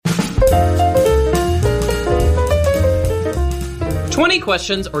20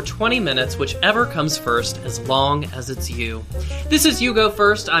 questions or 20 minutes, whichever comes first, as long as it's you. This is You Go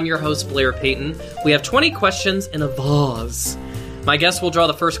First. I'm your host, Blair Payton. We have 20 questions in a vase. My guest will draw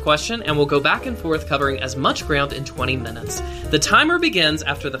the first question, and we'll go back and forth covering as much ground in 20 minutes. The timer begins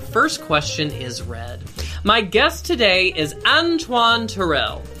after the first question is read. My guest today is Antoine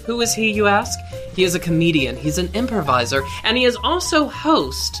Terrell. Who is he, you ask? He is a comedian, he's an improviser, and he is also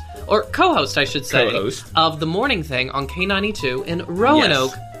host, or co-host, I should say, of The Morning Thing on K92 in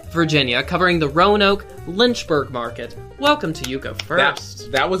Roanoke, Virginia, covering the Roanoke Lynchburg market. Welcome to You Go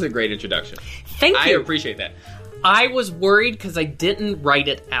First. That was a great introduction. Thank you. I appreciate that. I was worried because I didn't write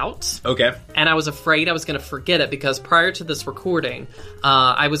it out. Okay. And I was afraid I was going to forget it because prior to this recording,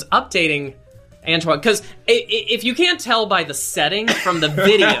 I was updating Antoine. Because if you can't tell by the setting from the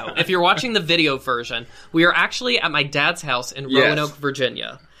video, if you're watching the video version, we are actually at my dad's house in Roanoke,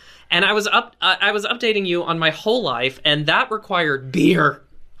 Virginia. And I was updating you on my whole life, and that required beer.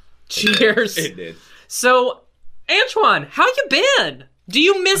 Cheers. It did. So, Antoine, how you been? Do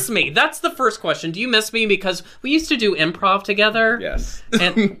you miss me? That's the first question. Do you miss me? Because we used to do improv together. Yes.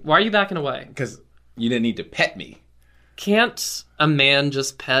 And why are you backing away? Because you didn't need to pet me. Can't a man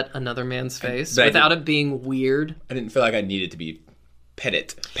just pet another man's face without it being weird? I didn't feel like I needed to be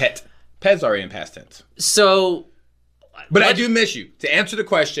petted. Pet's already in past tense. So... But I do miss you. To answer the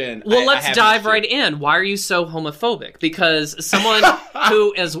question, well, let's dive right in. Why are you so homophobic? Because someone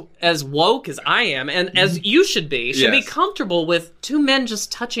who as woke as I am, and as you should be comfortable with two men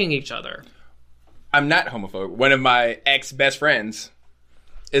just touching each other. I'm not homophobic. One of my ex-best friends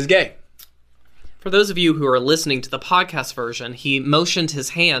is gay. For those of you who are listening to the podcast version, he motioned his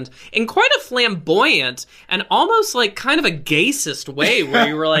hand in quite a flamboyant and almost like kind of a gayist way, where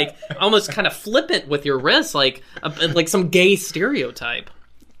you were like almost kind of flippant with your wrist, like some gay stereotype.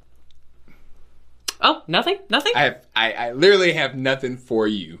 Oh, nothing? I literally have nothing for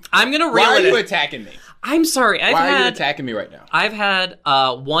you. I'm gonna reel Why are it you in. attacking me? I'm sorry. Why are you attacking me right now? I've had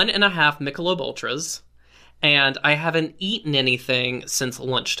 1.5 Michelob Ultras. And I haven't eaten anything since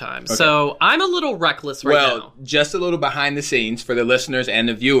lunchtime. Okay. So I'm a little reckless right now. Well, just a little behind the scenes for the listeners and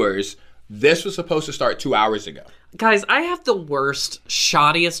the viewers. This was supposed to start 2 hours ago. Guys, I have the worst,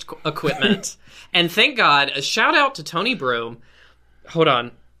 shoddiest equipment. And thank God, a shout out to Tony Broom. Hold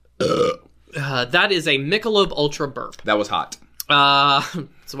on. That is a Michelob Ultra burp. That was hot.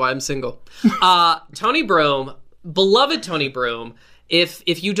 That's why I'm single. Tony Broom, beloved Tony Broom.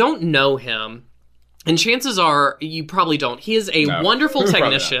 If you don't know him... And chances are you probably don't. He is a wonderful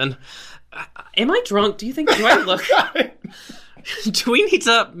technician. Am I drunk? Do you think? Do I look? Do we need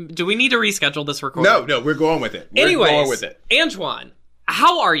to reschedule this recording? No, we're going with it. Anyways, Antoine,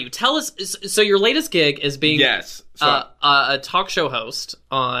 how are you? Tell us. So your latest gig is being a talk show host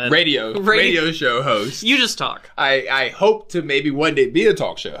on radio show host. You just talk. I hope to maybe one day be a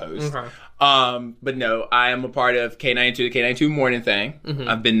talk show host. Okay. But no, I am a part of K92, the K92 Morning Thing. Mm-hmm.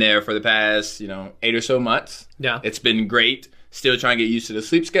 I've been there for the past, 8 or so months. Yeah. It's been great. Still trying to get used to the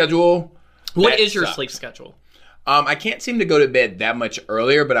sleep schedule. What is your sleep schedule? I can't seem to go to bed that much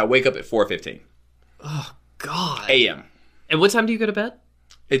earlier, but I wake up at 4:15. Oh, God. A.M. And what time do you go to bed?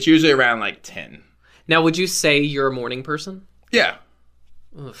 It's usually around 10. Now, would you say you're a morning person? Yeah.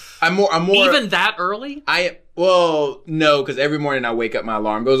 Oof. I'm more even that early? Well, no, because every morning I wake up, my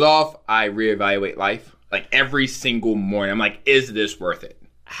alarm goes off. I reevaluate life. Every single morning, I'm like, is this worth it?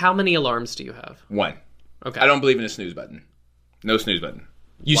 How many alarms do you have? 1. Okay. I don't believe in a snooze button. No snooze button.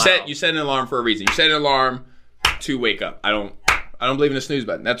 You set an alarm for a reason. You set an alarm to wake up. I don't believe in a snooze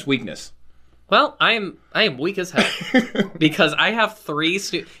button. That's weakness. Well, I am weak as hell because I have 3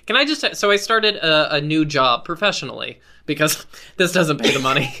 Can I just... So I started a new job professionally because this doesn't pay the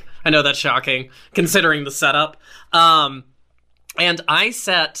money. I know that's shocking considering the setup. And I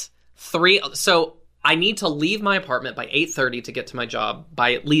set 3... So I need to leave my apartment by 8:30 to get to my job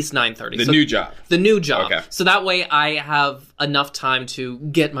by at least 9:30. The new job. The new job. Okay. So that way I have enough time to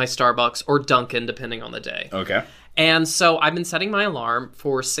get my Starbucks or Dunkin', depending on the day. Okay. And so I've been setting my alarm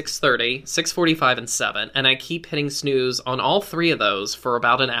for 6:30, 6:45, and 7. And I keep hitting snooze on all 3 of those for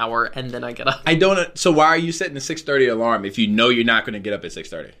about an hour, and then I get up. So why are you setting the 6:30 alarm if you know you're not going to get up at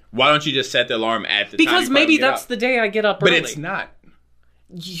 6:30? Why don't you just set the alarm at the time? Because maybe that's the day I get up early. But it's not.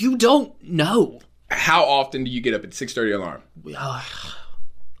 You don't know. How often do you get up at 6:30 alarm?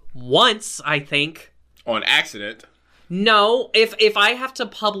 Once, I think. On accident? No. If I have to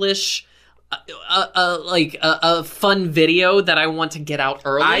publish... a fun video that I want to get out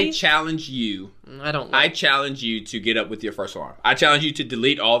early. I challenge you. I challenge you to get up with your first alarm. I challenge you to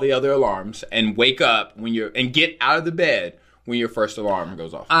delete all the other alarms and wake up and get out of the bed when your first alarm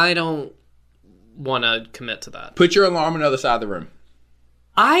goes off. I don't want to commit to that. Put your alarm on the other side of the room.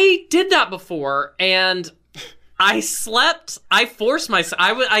 I did that before, and I forced myself.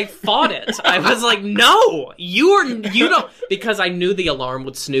 I fought it. I was like, no, you don't, because I knew the alarm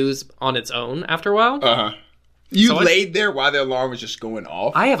would snooze on its own after a while. Uh-huh. You laid there while the alarm was just going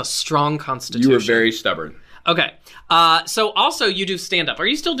off? I have a strong constitution. You were very stubborn. Okay. So also you do stand-up. Are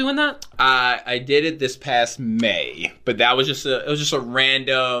you still doing that? I did it this past May, but that was just a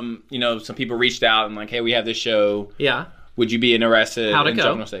random, some people reached out and like, hey, we have this show. Yeah. Would you be interested in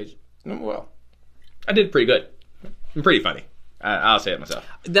jumping on stage? Well, I did pretty good. I'm pretty funny. I'll say it myself.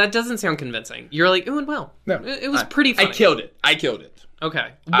 That doesn't sound convincing. You're like, oh, well. No. It was pretty funny. I killed it.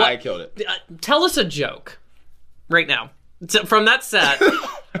 Okay. I killed it. Tell us a joke right now. From that set,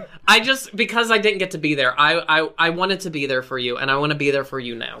 because I didn't get to be there, I wanted to be there for you, and I want to be there for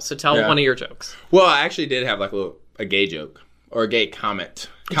you now. So tell one of your jokes. Well, I actually did have like a gay joke or a gay comment.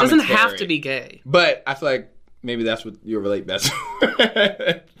 It doesn't have to be gay. But I feel like maybe that's what you relate best.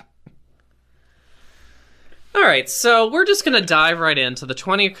 All right, so we're just going to dive right into the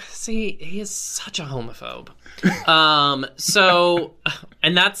 20... See, he is such a homophobe. And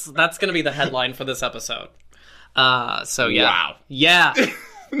that's going to be the headline for this episode. So yeah. Wow. Yeah.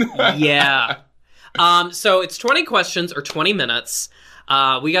 Yeah. So it's 20 questions or 20 minutes.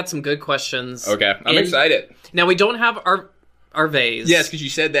 We got some good questions. Okay. I'm excited. Now we don't have our vase. Yes, because you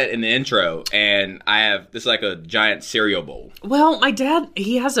said that in the intro, and I have this like a giant cereal bowl. Well, my dad,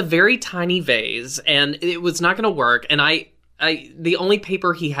 he has a very tiny vase, and it was not going to work. And the only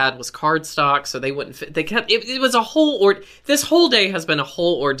paper he had was cardstock, so they wouldn't fit. It was a whole this whole day has been a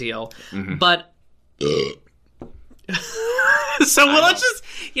whole ordeal. Mm-hmm. But so let's just,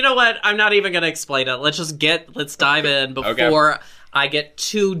 you know what? I'm not even going to explain it. Let's dive in before I get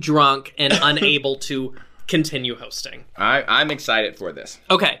too drunk and unable to continue hosting. I'm excited for this.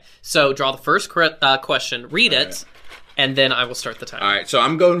 Okay, so draw the first question, read it, and then I will start the timer. All right, so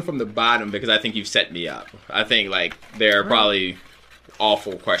I'm going from the bottom because I think you've set me up. I think like there are probably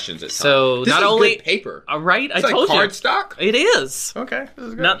awful questions at times. So this not is only good paper, right? It's I told you, cardstock. It is. Okay, this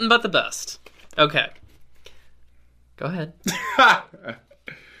is good. Nothing but the best. Okay, go ahead.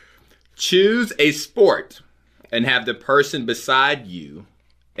 Choose a sport and have the person beside you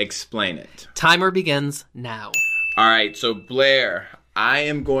explain it. Timer begins now. All right, so Blair, I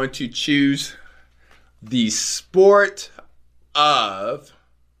am going to choose the sport of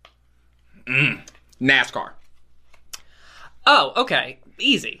NASCAR. Oh, okay.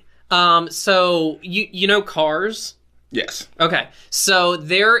 Easy. So you know cars? Yes. Okay. So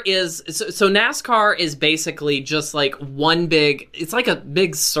there is so NASCAR is basically just like it's like a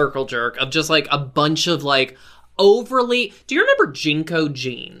big circle jerk of just like a bunch of like overly... Do you remember Jinko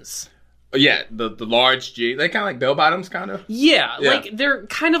jeans? Yeah, the large jeans. They kind of like bell bottoms, kind of? Yeah, like they're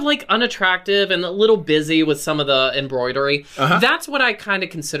kind of like unattractive and a little busy with some of the embroidery. Uh-huh. That's what I kind of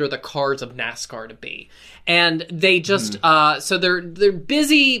consider the cars of NASCAR to be. And they just... so they're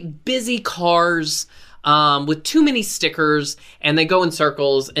busy cars with too many stickers, and they go in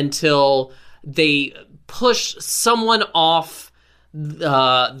circles until they push someone off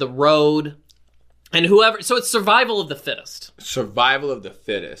the road. And whoever... So it's survival of the fittest. Survival of the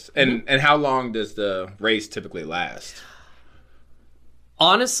fittest. And how long does the race typically last?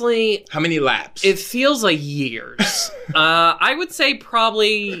 Honestly... How many laps? It feels like years. I would say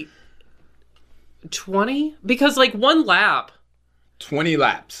probably 20? Because, like, one lap... 20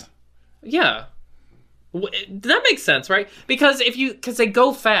 laps. Yeah. That makes sense, right? Because they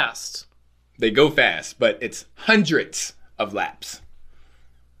go fast. They go fast, but it's hundreds of laps.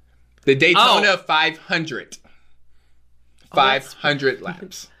 The Daytona 500. 500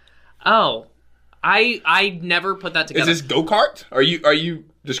 laps. Oh. I never put that together. Is this go-kart? Are you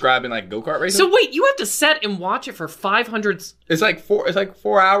describing like go-kart racing? So wait, you have to set and watch it for 500... It's like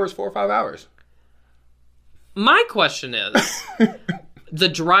 4 hours, 4 or 5 hours. My question is, the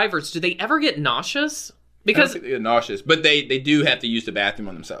drivers, do they ever get nauseous? Because I don't think they get nauseous, but they do have to use the bathroom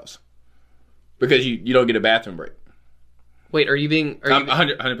on themselves. Because you don't get a bathroom break. Wait, I'm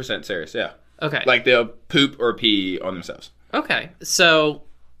 100% serious, yeah. Okay. Like they'll poop or pee on themselves. Okay, so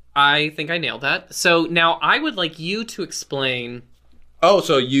I think I nailed that. So now I would like you to explain... Oh,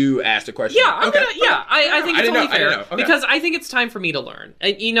 so you asked a question. Yeah, I think it's only fair. Okay. Because I think it's time for me to learn.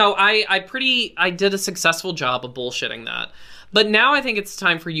 I did a successful job of bullshitting that. But now I think it's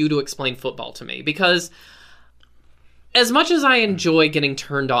time for you to explain football to me. Because as much as I enjoy getting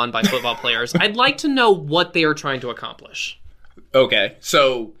turned on by football players, I'd like to know what they are trying to accomplish. Okay,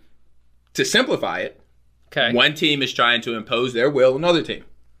 so to simplify it, one team is trying to impose their will on another team.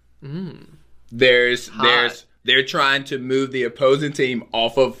 They're trying to move the opposing team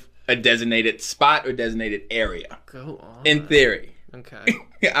off of a designated spot or designated area. Go on. In theory. Okay.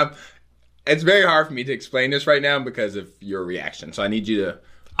 Yeah, it's very hard for me to explain this right now because of your reaction. So I need you to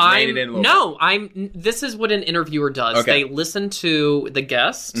rein it in a little bit. This is what an interviewer does. Okay. They listen to the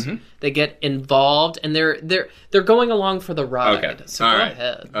guest. Mm-hmm. They get involved, and they're going along for the ride. Okay. So go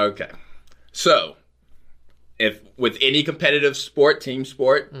ahead. Okay. So, if with any competitive sport, team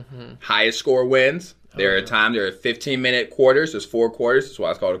sport, highest score wins. There are 15-minute quarters. There's 4 quarters. That's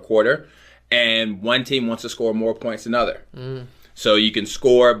why it's called a quarter. And one team wants to score more points than other. Mm. So you can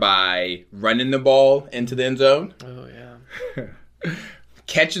score by running the ball into the end zone. Oh, yeah.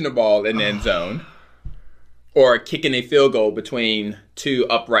 Catching the ball in the end zone. Or kicking a field goal between 2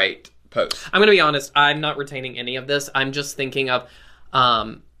 upright posts. I'm going to be honest. I'm not retaining any of this. I'm just thinking of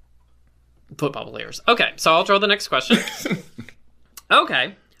football players. Okay, so I'll draw the next question.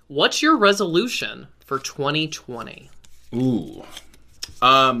 Okay. What's your resolution for 2020? Ooh.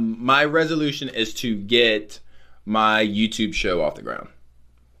 My resolution is to get my YouTube show off the ground.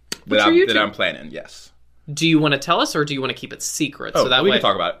 That I'm planning, yes. Do you want to tell us, or do you want to keep it secret? So that we can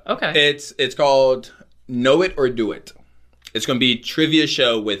talk about it. Okay. It's called Know It or Do It. It's going to be a trivia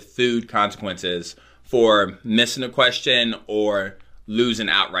show with food consequences for missing a question or losing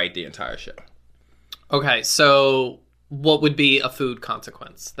outright the entire show. Okay, so what would be a food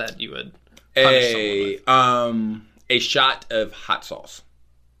consequence that you would punish someone with? A shot of hot sauce.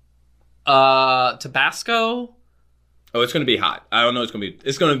 Tabasco? Oh, it's going to be hot. I don't know. It's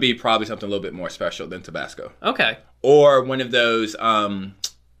going to be probably something a little bit more special than Tabasco. Okay. Or one of those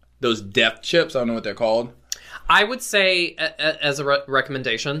death chips. I don't know what they're called. I would say, as a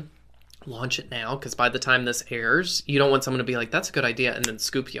recommendation, launch it now, because by the time this airs, you don't want someone to be like, "That's a good idea," and then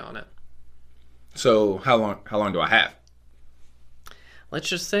scoop you on it. So how long do I have? Let's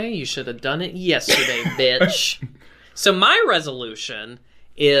just say you should have done it yesterday, bitch. So my resolution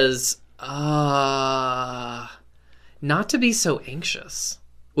is not to be so anxious,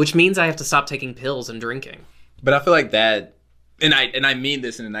 which means I have to stop taking pills and drinking. But I feel like that, and I mean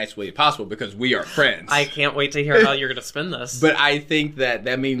this in the nicest way possible because we are friends. I can't wait to hear how you're going to spin this. But I think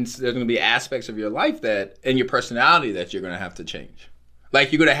that means there's going to be aspects of your life and your personality that you're going to have to change.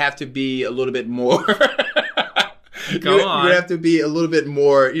 Like, you're going to have to be a little bit more... You're going to have to be a little bit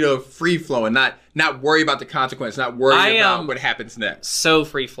more, free-flowing, not worry about the consequence, not worry about what happens next. So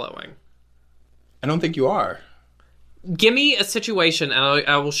free-flowing. I don't think you are. Give me a situation, and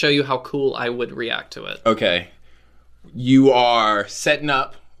I will show you how cool I would react to it. Okay. You are setting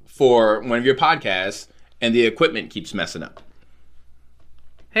up for one of your podcasts, and the equipment keeps messing up.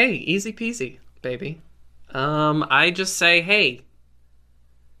 Hey, easy peasy, baby. I just say, hey,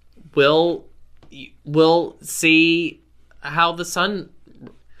 we'll see how the sun...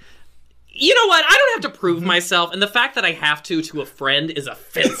 You know what? I don't have to prove myself, and the fact that I have to a friend is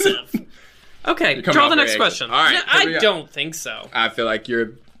offensive. Okay, draw the next question. All right, I don't think so. I feel like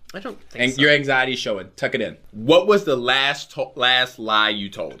I don't think so. Your anxiety's showing. Tuck it in. What was the last lie you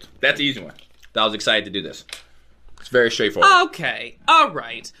told? That's an easy one. I was excited to do this. It's very straightforward. Okay, all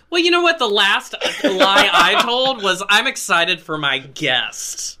right. Well, you know what? The last lie I told was, I'm excited for my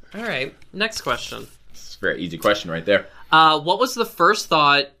guest. All right, next question. It's a very easy question right there. What was the first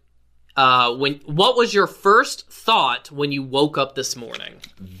thought what was your first thought when you woke up this morning?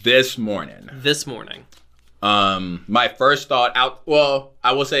 This morning. My first thought I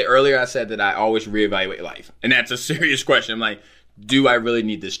will say earlier I said that I always reevaluate life. And that's a serious question. I'm like, do I really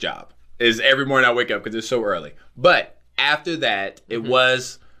need this job? Is every morning I wake up because it's so early. But after that, it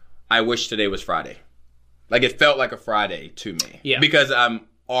was, I wish today was Friday. Like, it felt like a Friday to me. Yeah. Because I'm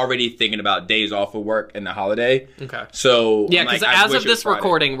already thinking about days off of work and the holiday. Okay. So yeah, because as of this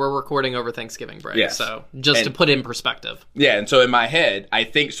recording, we're recording over Thanksgiving break. Yes. So just to put in perspective. Yeah, and so in my head, I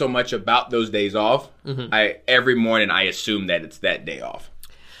think so much about those days off. Every morning I assume that it's that day off.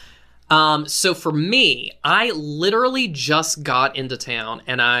 So for me, I literally just got into town,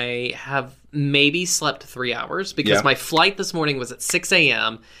 and I have maybe slept 3 hours because my flight this morning was at 6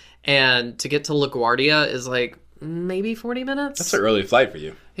 a.m. and to get to LaGuardia is like maybe 40 minutes. That's an early flight for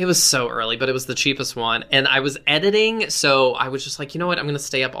you. It was so early, but it was the cheapest one. And I was editing, so I was just like, you know what? I'm going to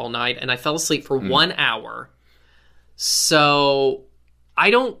stay up all night. And I fell asleep for 1 hour. So I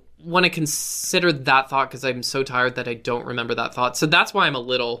don't want to consider that thought because I'm so tired that I don't remember that thought. So that's why I'm a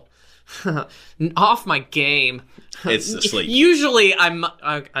little off my game. It's the sleep. Usually I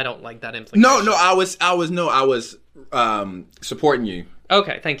don't like that implication. No, I was supporting you.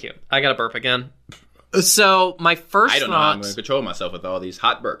 Okay, thank you. I got to burp again. So my first thought... I don't know how I'm going to control myself with all these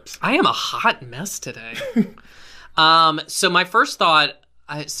hot burps. I am a hot mess today. So my first thought...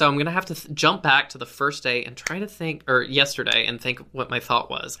 So I'm going to have to jump back to the first day and try to think... Or yesterday and think what my thought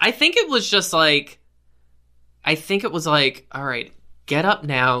was. I think it was like... All right, get up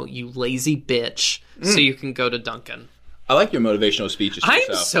now, you lazy bitch, so you can go to Dunkin'. I like your motivational speeches.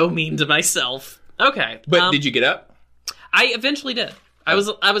 I'm so mean to myself. Okay. But did you get up? I eventually did. I was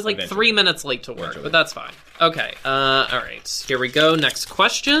like 3 minutes late to work, but that's fine. Okay. All right. Here we go. Next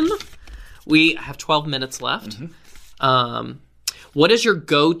question. We have 12 minutes left. Mm-hmm. What is your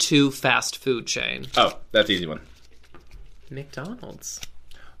go-to fast food chain? Oh, that's an easy one. McDonald's.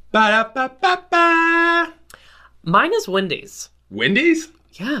 Ba-da-ba-ba-ba. Mine is Wendy's. Wendy's?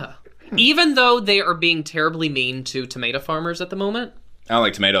 Yeah. Even though they are being terribly mean to tomato farmers at the moment. I don't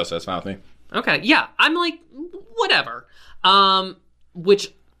like tomatoes, so that's fine with me. Okay, yeah. I'm like, whatever.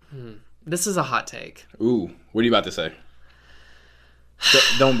 This is a hot take. Ooh, what are you about to say?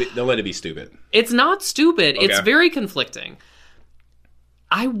 Don't let it be stupid. It's not stupid. Okay. It's very conflicting.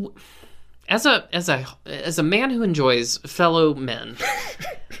 As a man who enjoys fellow men,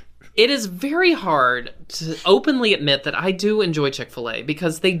 it is very hard to openly admit that I do enjoy Chick-fil-A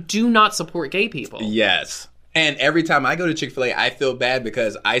because they do not support gay people. Yes. And every time I go to Chick-fil-A, I feel bad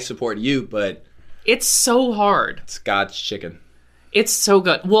because I support you, but... It's so hard. It's God's chicken. It's so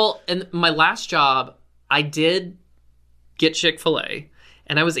good. Well, in my last job, I did get Chick-fil-A,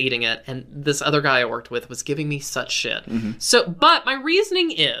 and I was eating it, and this other guy I worked with was giving me such shit. Mm-hmm. So, but my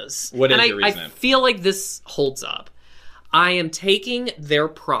reasoning is... What is your reasoning? I feel like this holds up. I am taking their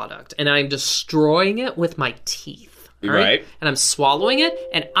product, and I'm destroying it with my teeth. Right? And I'm swallowing it,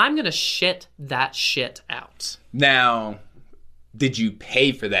 and I'm going to shit that shit out. Now, did you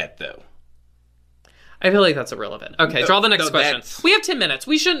pay for that, though? I feel like that's irrelevant. Okay, draw the next question. We have 10 minutes.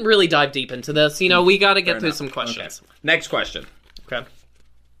 We shouldn't really dive deep into this. We got to get through some questions. Okay. Next question.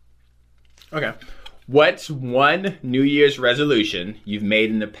 Okay. What's one New Year's resolution you've made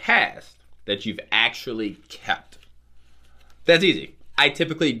in the past that you've actually kept? That's easy. I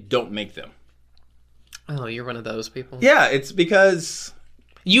typically don't make them. Oh, you're one of those people? Yeah, it's because...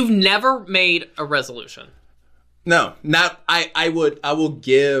 You've never made a resolution? No, not... I will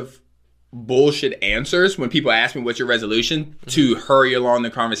give bullshit answers when people ask me what's your resolution to hurry along the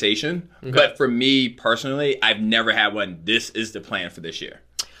conversation. Okay. But for me personally, I've never had one. This is the plan for this year.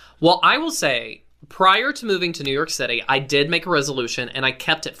 Well, I will say, prior to moving to New York City, I did make a resolution, and I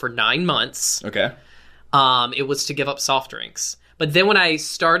kept it for 9 months. Okay. It was to give up soft drinks. But then when I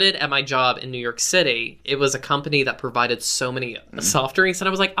started at my job in New York City, it was a company that provided so many soft drinks, and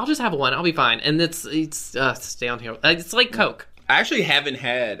I was like, I'll just have one. I'll be fine. And it's downhill. It's like Coke. I actually haven't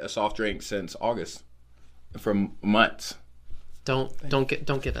had a soft drink since August for months. Don't give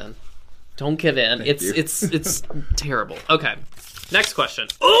in. Don't give in. It's terrible. Okay. Next question.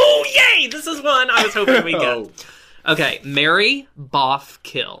 Oh, yay! This is one I was hoping we'd get. Okay. Marry, boff,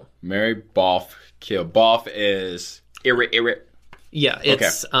 kill. Marry, boff, kill. Boff is irrit. Yeah,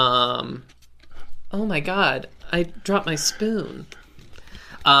 it's, okay. Oh my god. I dropped my spoon.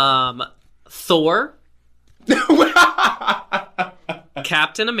 Thor.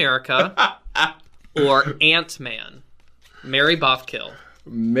 Captain America. Or Ant-Man. Marry, boff, kill.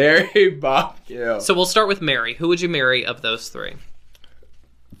 Marry, boff, kill. So we'll start with marry. Who would you marry of those three?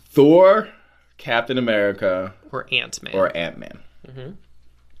 Thor, Captain America, or Ant-Man. Mm-hmm.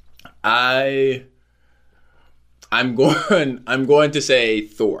 I'm going to say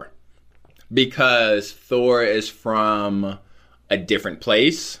Thor because Thor is from a different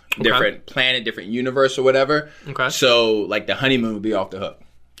place, different planet, different universe or whatever. Okay. So like the honeymoon would be off the hook.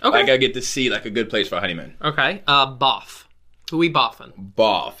 Okay. Like I get to see like a good place for a honeymoon. Okay. Boff. Who we boffing?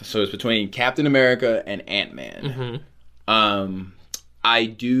 Boff. So it's between Captain America and Ant-Man. Mm-hmm. I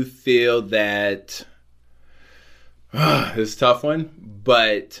do feel that this is a tough one,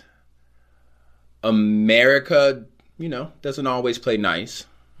 but America, doesn't always play nice.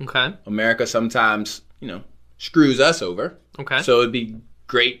 Okay. America sometimes, screws us over. Okay. So it'd be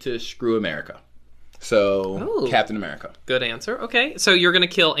great to screw America. So, Captain America. Good answer. Okay. So you're going to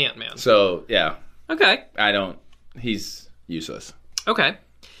kill Ant-Man. So, yeah. Okay. He's useless. Okay.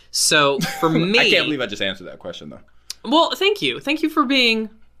 So, for me... I can't believe I just answered that question, though. Well, thank you. Thank you for being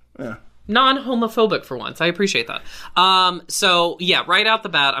non-homophobic for once. I appreciate that. So, yeah, right out the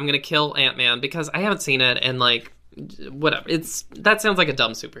bat, I'm going to kill Ant-Man because I haven't seen it and, whatever. That sounds like a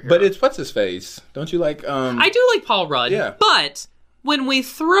dumb superhero. But it's what's-his-face. Don't you like... I do like Paul Rudd. Yeah. But when we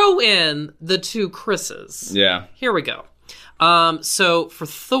throw in the two Chris's... Yeah. Here we go. So, for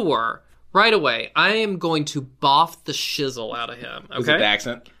Thor, right away, I am going to boff the shizzle out of him. Okay? Is it the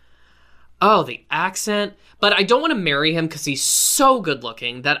accent? Oh, the accent. But I don't want to marry him because he's so good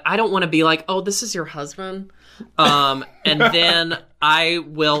looking that I don't want to be like, oh, this is your husband. And then I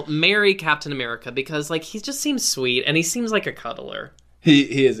will marry Captain America because he just seems sweet and he seems like a cuddler.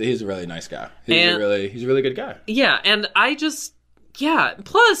 He's a really nice guy. He's a really good guy. Yeah, and I just Yeah.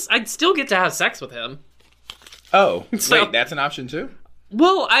 Plus, I'd still get to have sex with him. Oh, wait, that's an option too?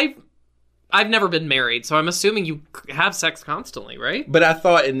 Well, I've never been married, so I'm assuming you have sex constantly, right? But I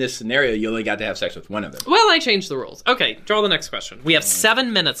thought in this scenario, you only got to have sex with one of them. Well, I changed the rules. Okay, draw the next question. We have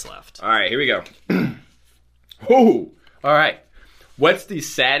 7 minutes left. All right, here we go. Ooh, all right. What's the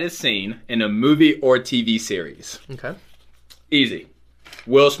saddest scene in a movie or TV series? Okay. Easy.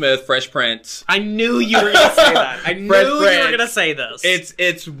 Will Smith, Fresh Prince. I knew you were going to say that. I knew you were going to say this.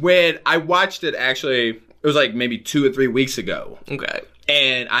 It's when I watched it, actually, it was like maybe 2 or 3 weeks ago. Okay.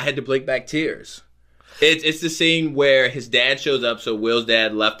 And I had to blink back tears. It's the scene where his dad shows up. So Will's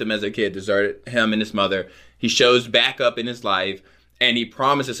dad left him as a kid, deserted him and his mother. He shows back up in his life, and he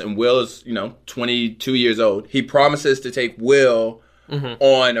promises, and Will is, 22 years old. He promises to take Will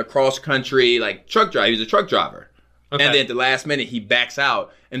on a cross-country, truck drive. He's a truck driver. Okay. And then at the last minute, he backs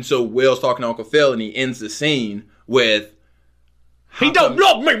out. And so Will's talking to Uncle Phil, and he ends the scene with, he don't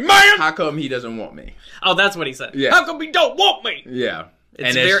love me, man! How come he doesn't want me? Oh, that's what he said. Yeah. How come he don't want me? Yeah.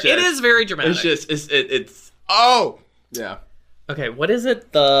 It is very dramatic. Yeah. Okay, what is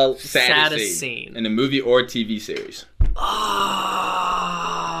it? The saddest scene in a movie or TV series?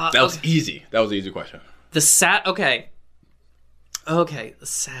 That was easy. That was an easy question. Okay, the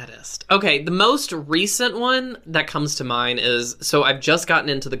saddest. Okay, the most recent one that comes to mind is, so I've just gotten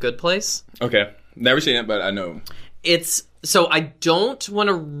into The Good Place. Okay. Never seen it, but I know. So I don't want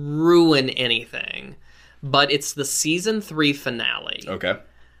to ruin anything, but it's the season 3 finale. Okay.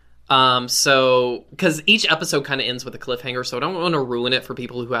 So, because each episode kind of ends with a cliffhanger, so I don't want to ruin it for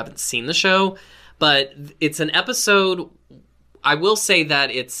people who haven't seen the show, but it's an episode, I will say that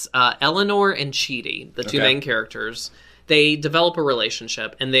it's Eleanor and Chidi, the two main characters. They develop a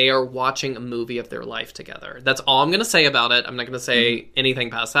relationship, and they are watching a movie of their life together. That's all I'm going to say about it. I'm not going to say anything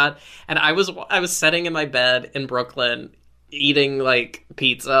past that. And I was sitting in my bed in Brooklyn, eating,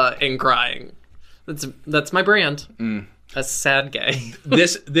 pizza and crying. That's my brand. A sad gay.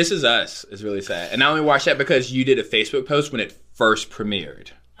 This Is Us is really sad. And I only watched that because you did a Facebook post when it first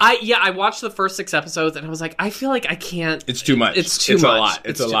premiered. I watched the first 6 episodes, and I was like, I feel like I can't. It's too much. It's a lot.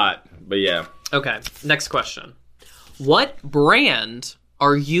 It's a lot. But yeah. Okay, next question. What brand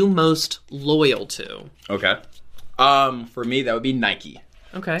are you most loyal to? Okay. For me, that would be Nike.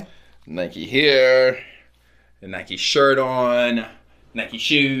 Okay. Nike here, the Nike shirt on, Nike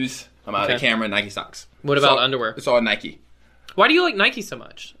shoes. I'm out of the camera, Nike socks. What about underwear? It's all Nike. Why do you like Nike so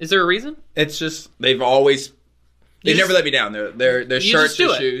much? Is there a reason? It's just, they never let me down. Their shirts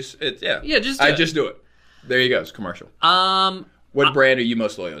and shoes. Yeah, just do it. There you go. It's commercial. What brand are you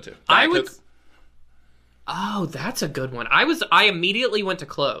most loyal to? Coke? Oh, that's a good one. I immediately went to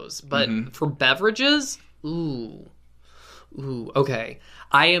clothes, but for beverages, okay.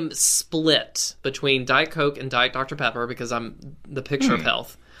 I am split between Diet Coke and Diet Dr. Pepper because I'm the picture of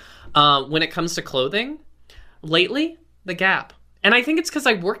health. When it comes to clothing, lately, The Gap. And I think it's because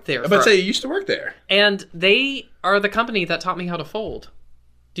I worked there. But say you used to work there. And they are the company that taught me how to fold.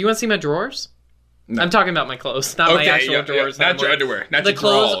 Do you want to see my drawers? No. I'm talking about my clothes, not my actual drawers. Not your underwear, not your drawers. The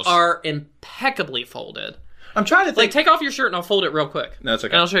clothes are impeccably folded. I'm trying to think. Take off your shirt and I'll fold it real quick. No, that's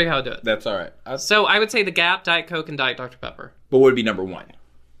okay. And I'll show you how to do it. That's all right. So I would say The Gap, Diet Coke, and Diet Dr. Pepper. But what would be number 1?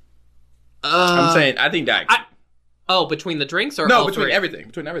 I'm saying, I think Diet Coke. Between the drinks or no, all between three? everything.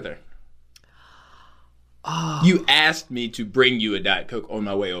 Between everything. You asked me to bring you a Diet Coke on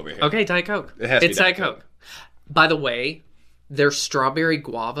my way over here. Okay, Diet Coke. It's Diet Coke. By the way, their strawberry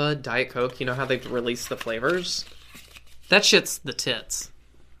guava Diet Coke, you know how they've released the flavors? That shit's the tits.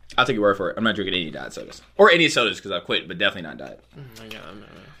 I'll take your word for it. I'm not drinking any diet sodas. Or any sodas because I've quit, but definitely not diet. Oh my God.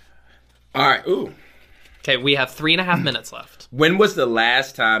 All right. Ooh. Okay, we have 3.5 minutes left. When was the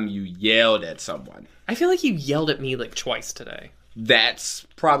last time you yelled at someone? I feel like you yelled at me twice today. That's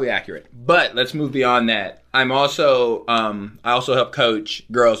probably accurate. But let's move beyond that. I also help coach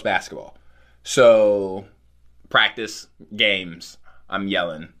girls basketball. So practice, games, I'm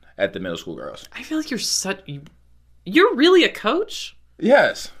yelling at the middle school girls. I feel like you're really a coach?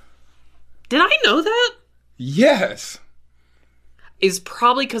 Yes. Did I know that? Yes. Is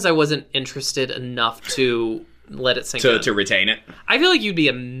probably because I wasn't interested enough to let it sink in. To retain it. I feel like you'd be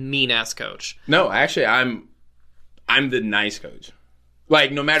a mean-ass coach. No, actually, I'm the nice coach.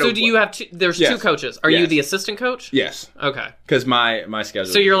 No matter. So do you have there's 2 coaches. Are you the assistant coach? Yes. Okay. Because my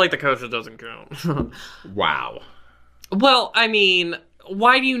schedule. So you're like the coach that doesn't count. Wow. Well, I mean,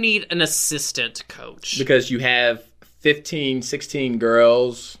 why do you need an assistant coach? Because you have 15, 16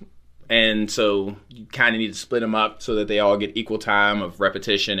 girls, and so you kind of need to split them up so that they all get equal time of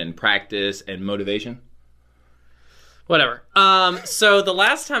repetition and practice and motivation. Whatever. So the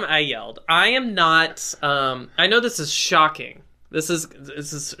last time I yelled, I am not, I know this is shocking, This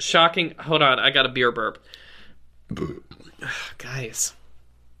is shocking. Hold on, I got a beer burp. Guys,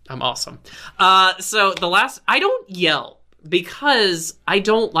 I'm awesome. So I don't yell because I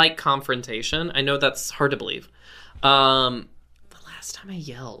don't like confrontation. I know that's hard to believe. The last time I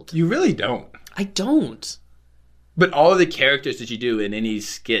yelled. You really don't. I don't. But all of the characters that you do in any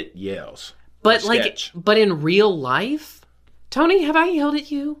skit yells. But but in real life, Tony, have I yelled at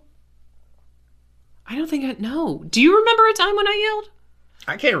you? I don't think no. Do you remember a time when I yelled?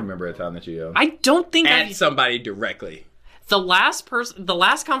 I can't remember a time that you yelled. I don't think at somebody directly. The last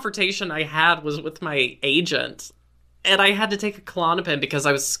confrontation I had was with my agent, and I had to take a Klonopin because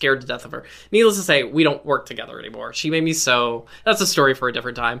I was scared to death of her. Needless to say, we don't work together anymore. She made me so... That's a story for a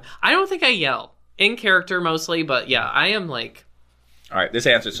different time. I don't think I yell. In character mostly, but yeah, I am like... All right, this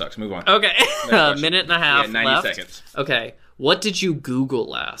answer sucks. Move on. Okay. A minute and a half 90 left. seconds. Okay. What did you Google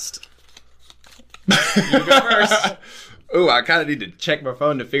last? You go first. Ooh, I kind of need to check my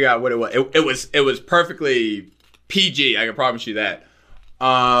phone to figure out what it was. It was perfectly PG. I can promise you that.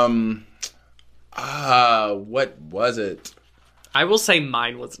 What was it? I will say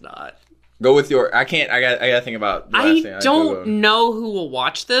mine was not. Go with your. I can't. I got to think about. I don't know who will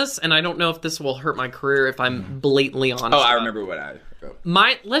watch this, and I don't know if this will hurt my career if I'm blatantly honest. Oh, I remember what I.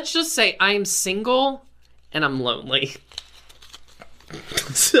 Let's just say I am single and I'm lonely.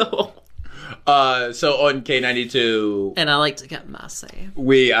 So on K92, and I like to get messy.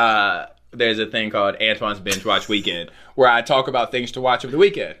 There's a thing called Antoine's Binge Watch Weekend where I talk about things to watch over the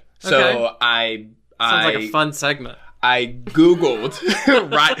weekend. So okay. Sounds like a fun segment. I googled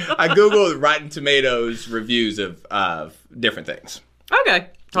Googled Rotten Tomatoes reviews of different things. Okay.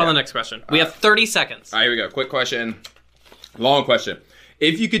 Call the next question. We have 30 seconds. All right, here we go. Quick question. Long question.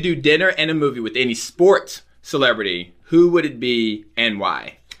 If you could do dinner and a movie with any sports celebrity, who would it be and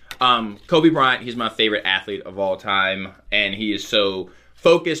why? Kobe Bryant, he's my favorite athlete of all time, and he is so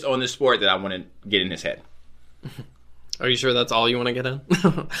focused on the sport that I want to get in his head. Are you sure that's all you want to get in?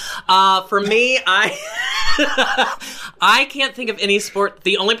 For me, I can't think of any sport.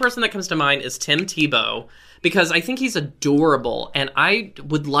 The only person that comes to mind is Tim Tebow, because I think he's adorable, and I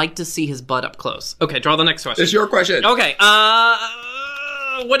would like to see his butt up close. Okay, draw the next question. It's your question. Okay,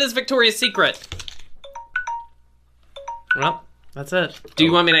 what is Victoria's Secret? Well, that's it. Do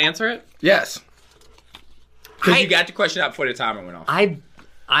you want me to answer it? Yes. Because you got the question out before the timer went off.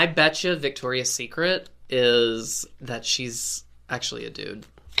 I bet you Victoria's Secret is that she's actually a dude.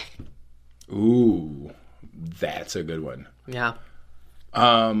 Ooh, that's a good one. Yeah.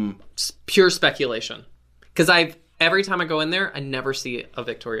 It's pure speculation. Because every time I go in there, I never see a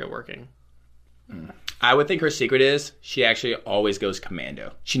Victoria working. I would think her secret is she actually always goes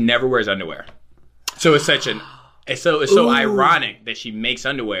commando. She never wears underwear. So it's so ironic that she makes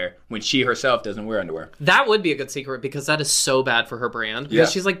underwear when she herself doesn't wear underwear. That would be a good secret because that is so bad for her brand.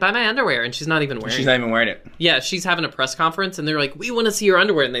 Because she's like, buy my underwear, and she's not even wearing it. She's not even wearing it. Yeah, she's having a press conference, and they're like, we want to see your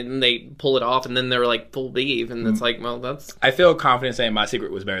underwear, and then they pull it off, and then they're like, full leave, and it's like, well, that's... I feel confident saying my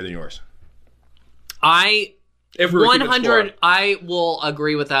secret was better than yours. If 100, I will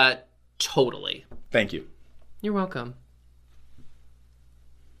agree with that totally. Thank you. You're welcome.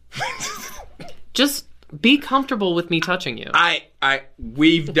 Just... be comfortable with me touching you.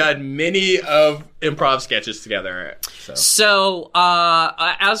 We've done many of improv sketches together. So,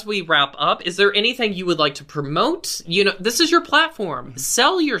 as we wrap up, is there anything you would like to promote? You know, this is your platform.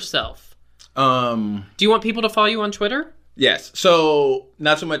 Sell yourself. Do you want people to follow you on Twitter? Yes. So,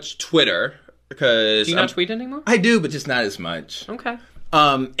 not so much Twitter because do you not tweet anymore? I do, but just not as much. Okay.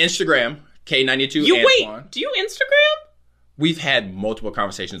 Instagram K92. Wait. Do you Instagram? We've had multiple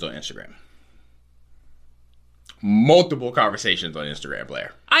conversations on Instagram. Multiple conversations on Instagram,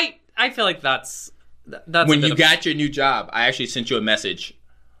 Blair. I feel like that's when you got your new job. I actually sent you a message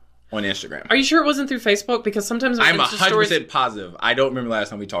on Instagram. Are you sure it wasn't through Facebook? Because sometimes I'm 100% positive. I don't remember the last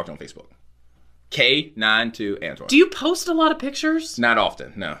time we talked on Facebook. K92 Antoine. Do you post a lot of pictures? Not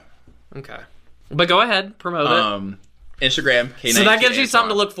often, no. Okay, but go ahead, promote it. Instagram K92. So that gives you something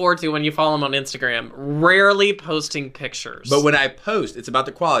to look forward to when you follow him on Instagram. Rarely posting pictures, but when I post, it's about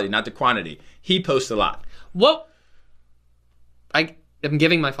the quality, not the quantity. He posts a lot. What? I am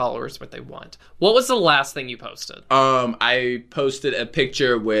giving my followers what they want. What was the last thing you posted? I posted a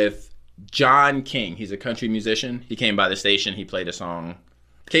picture with John King. He's a country musician. He came by the station. He played a song.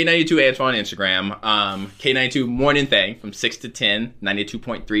 K92 Antoine Instagram. K92 Morning Thing from 6 to 10,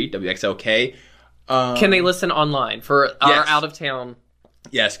 92.3 WXLK. Can they listen online for our out of town?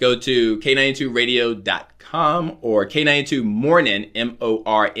 Yes, go to K92radio.com or K92 Morning,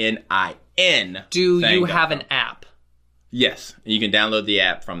 MORNIN. Do you have an app? Yes, you can download the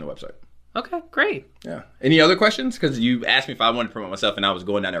app from the website. Okay, great. Yeah. Any other questions? Because you asked me if I wanted to promote myself, and I was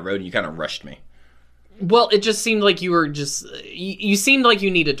going down that road, and you kind of rushed me. Well, it just seemed like you were just... You seemed like you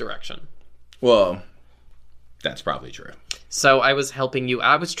needed direction. Well, that's probably true. So I was helping you.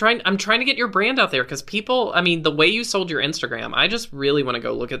 I'm trying to get your brand out there, because people... I mean, the way you sold your Instagram, I just really want to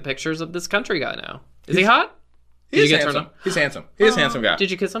go look at pictures of this country guy now. Is he hot? He's handsome. He's handsome. He's a handsome guy.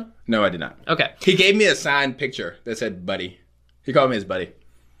 Did you kiss him? No, I did not. Okay. He gave me a signed picture that said buddy. He called me his buddy.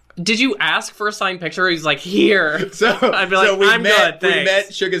 Did you ask for a signed picture? He's like, here. So I'd be like, I'm good, thanks. We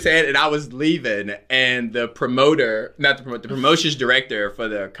met, shook his hand, and I was leaving. And the the promotions director for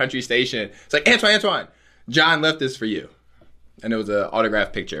the country station, it's like, Antoine, John left this for you. And it was an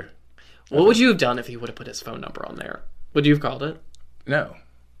autographed picture. What would you have done if he would have put his phone number on there? Would you have called it? No.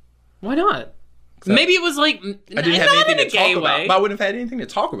 Why not? So, maybe it was like, I didn't have anything to talk about. But I wouldn't have had anything to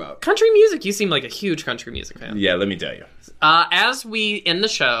talk about. Country music, you seem like a huge country music fan. Yeah, let me tell you. As we end the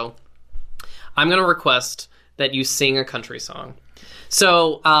show, I'm going to request that you sing a country song.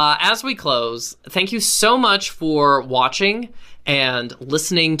 So, as we close, thank you so much for watching and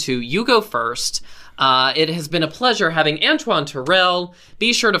listening to You Go First. It has been a pleasure having Antoine Terrell.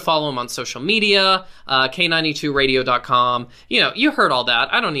 Be sure to follow him on social media, K92radio.com. You know, you heard all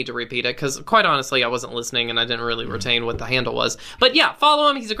that. I don't need to repeat it because, quite honestly, I wasn't listening and I didn't really retain what the handle was. But yeah, follow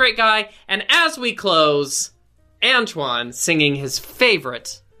him. He's a great guy. And as we close, Antoine singing his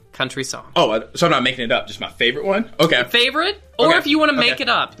favorite country song. Oh, so I'm not making it up. Just my favorite one? Okay. Favorite? Or if you want to make it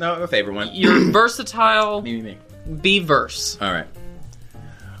up. No, my favorite one. You're versatile. Me. Be verse. All right.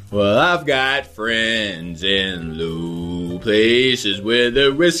 Well, I've got friends in low places where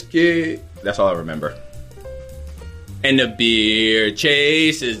the whiskey... That's all I remember. And the beer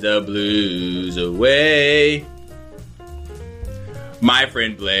chases the blues away. My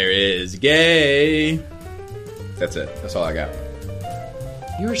friend Blair is gay. That's it. That's all I got.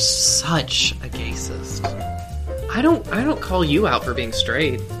 You're such a gayist. I don't call you out for being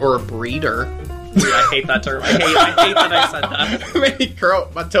straight or a breeder. I hate that term. I hate that I said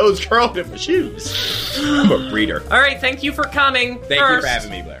that. My toes curled in my shoes. I'm a breeder. All right, thank you for coming. Thank you for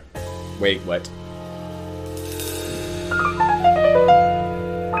having me, Blair. Wait, what?